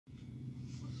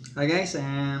Hi guys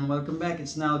and welcome back.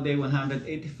 It's now day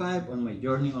 185 on my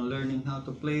journey on learning how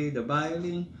to play the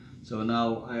violin. So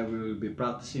now I will be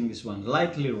practicing this one,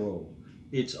 lightly roll.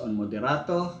 It's on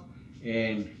moderato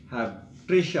and have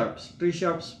three sharps. Three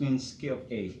sharps means key of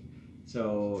A.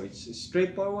 So it's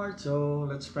straightforward. So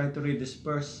let's try to read this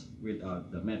first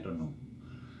without the metronome.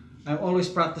 I'm always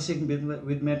practicing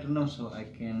with metronome so I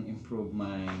can improve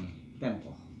my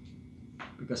tempo.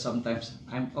 Because sometimes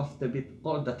I'm off the beat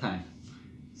all the time.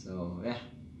 So yeah,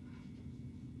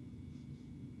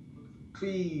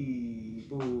 3,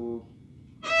 4.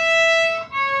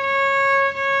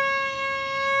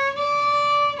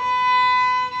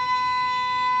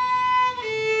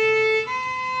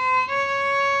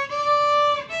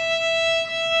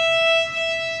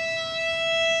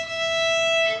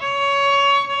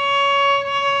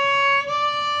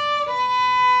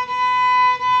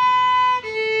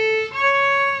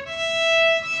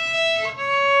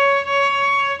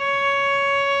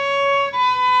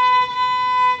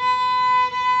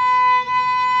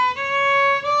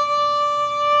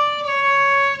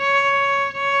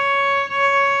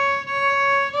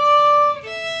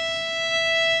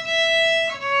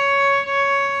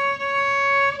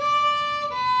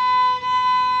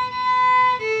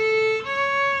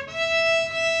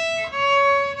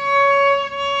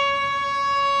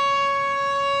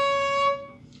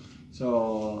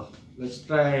 So let's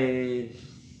try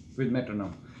with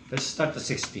metronome. Let's start at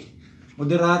 60.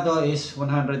 Moderato is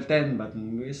 110, but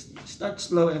we start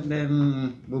slow and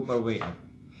then move our way up.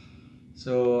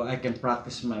 So I can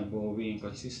practice my bowing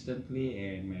consistently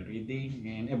and my reading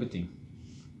and everything.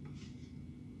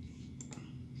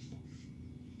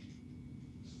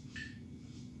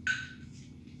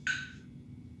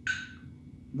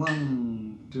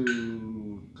 One,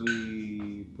 two,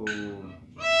 three, four.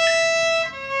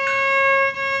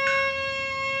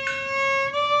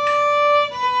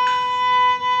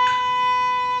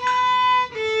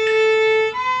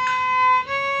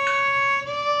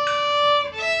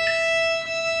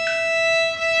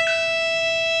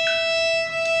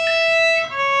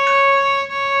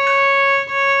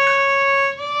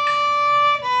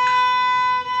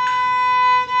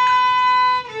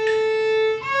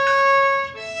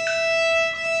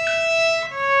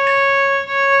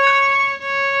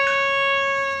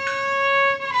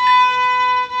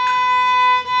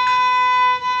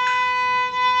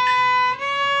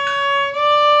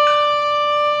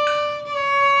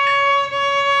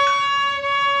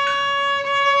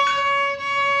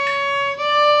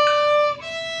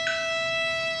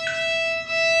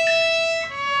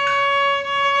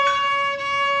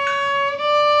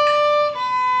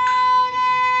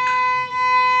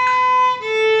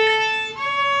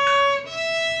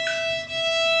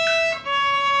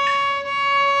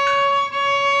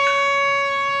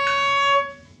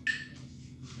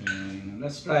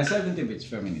 Let's try 70 beats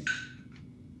per minute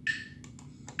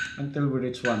until we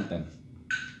reach 110.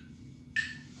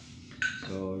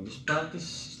 So just practice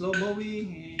slow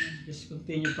bowing and just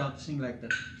continue practicing like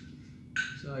that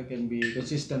so I can be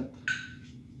consistent.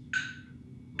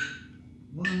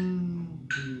 1,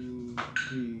 2,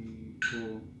 3,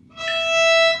 4.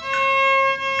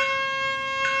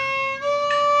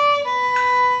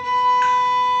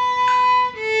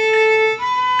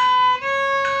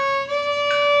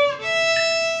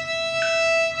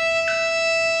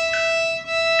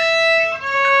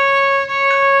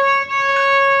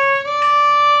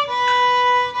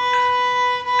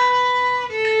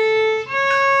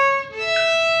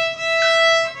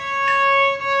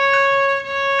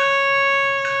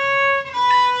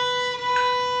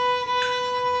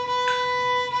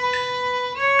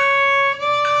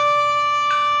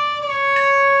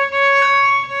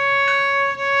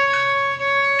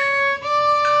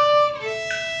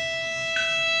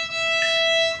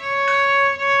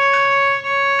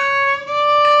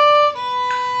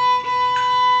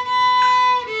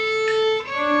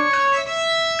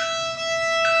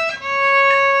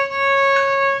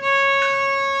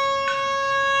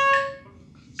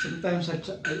 Sometimes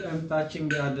I'm touching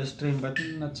the other string, but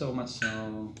not so much,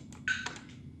 so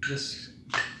just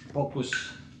focus.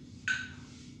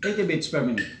 80 beats per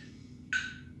minute.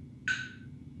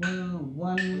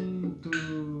 1,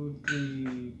 2,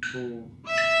 3, 4.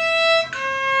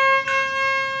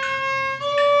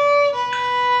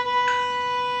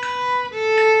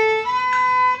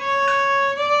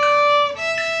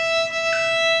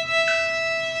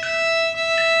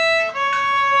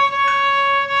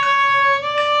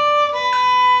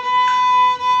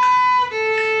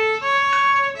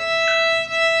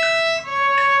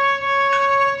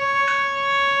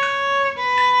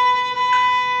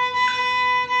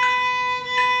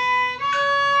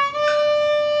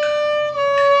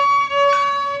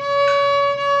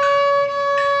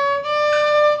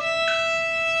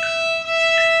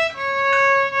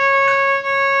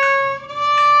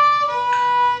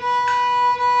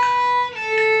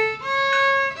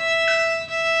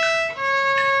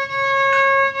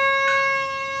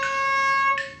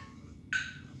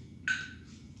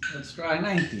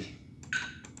 90.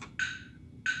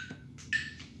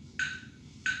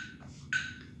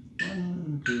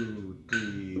 One, two,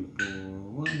 three,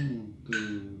 four. 1,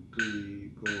 2,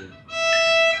 3, 4.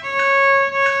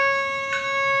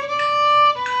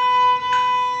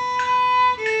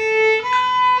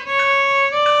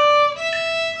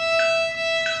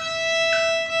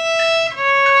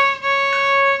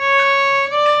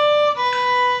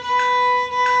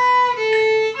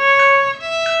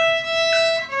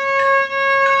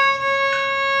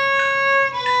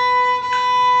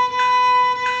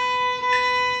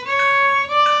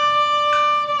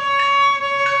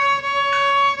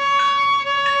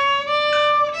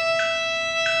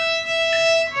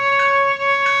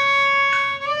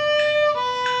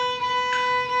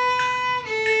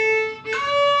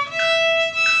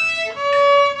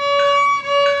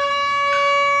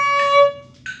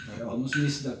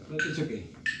 Missed that, but it's okay.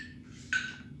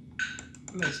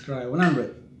 Let's try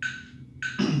 100.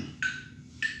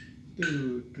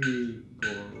 2, 3,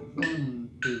 4. 1,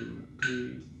 2,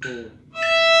 3, 4.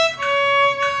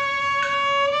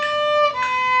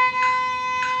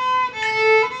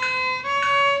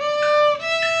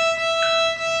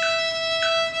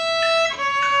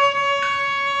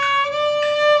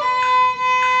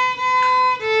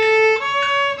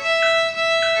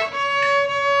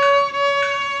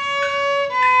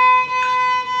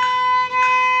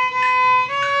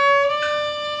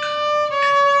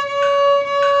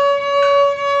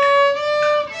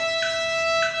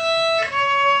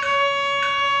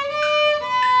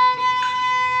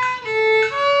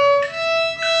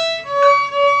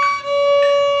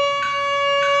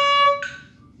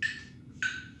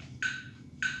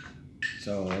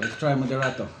 So let's try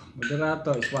moderato.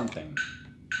 Moderato is 1 time.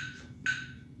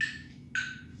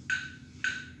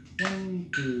 1,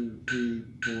 2, 3,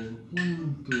 4.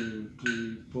 1, 2,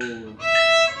 3, 4.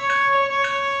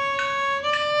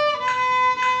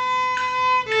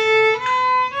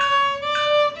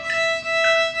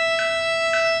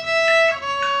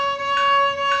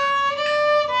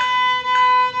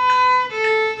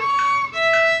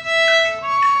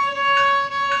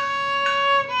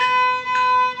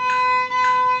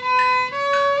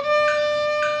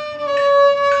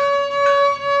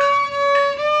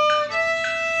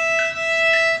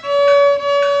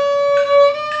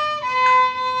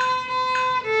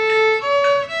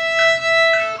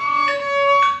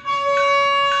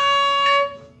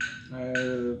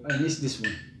 I missed this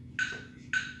one,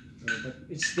 but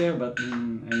it's there, but I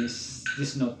miss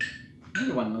this note,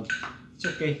 only 1 note. It's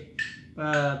okay,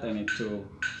 but I need to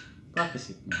practice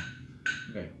it more.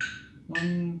 Okay,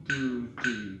 1, 2,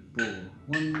 3, 4.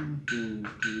 1, 2,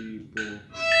 3, 4.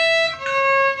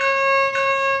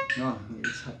 No,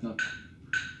 it's half note.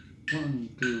 1,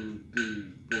 2, 3,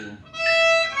 4.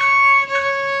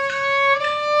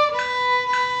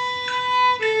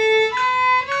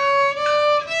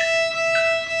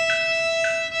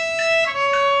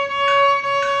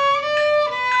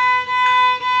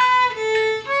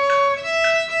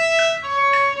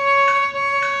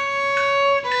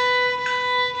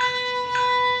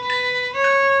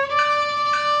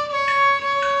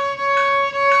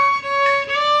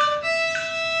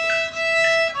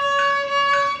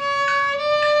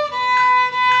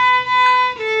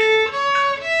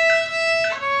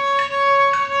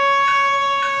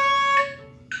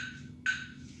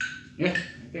 Yeah,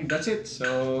 I think that's it.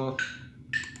 So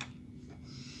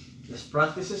just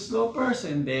practice it slow first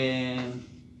and then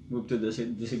move to the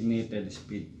designated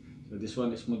speed. So this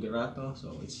one is moderato,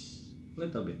 so it's a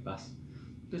little bit fast.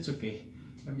 That's okay.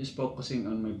 I'm just focusing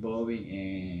on my bowing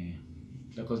and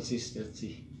the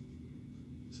consistency.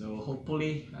 So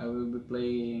hopefully I will be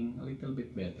playing a little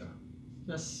bit better.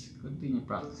 Just continue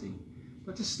practicing.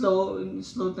 But it's slow, in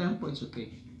slow tempo, it's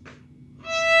okay.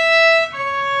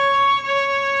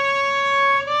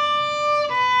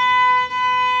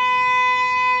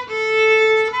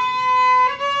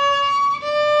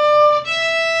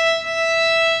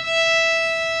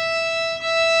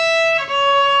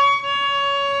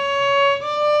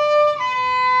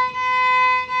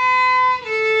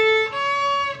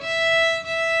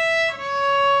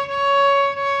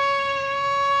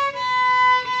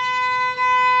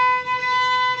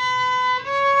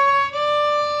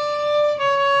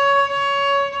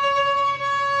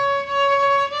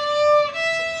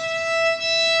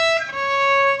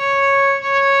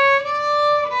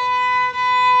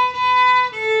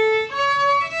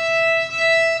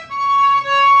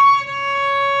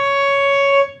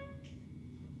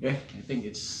 Yeah, I think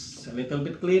it's a little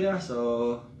bit cleaner.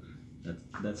 So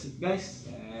that's it, guys.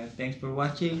 Thanks for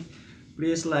watching.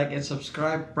 Please like and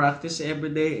subscribe. Practice every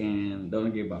day and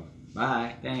don't give up.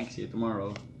 Bye. Thanks. See you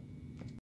tomorrow.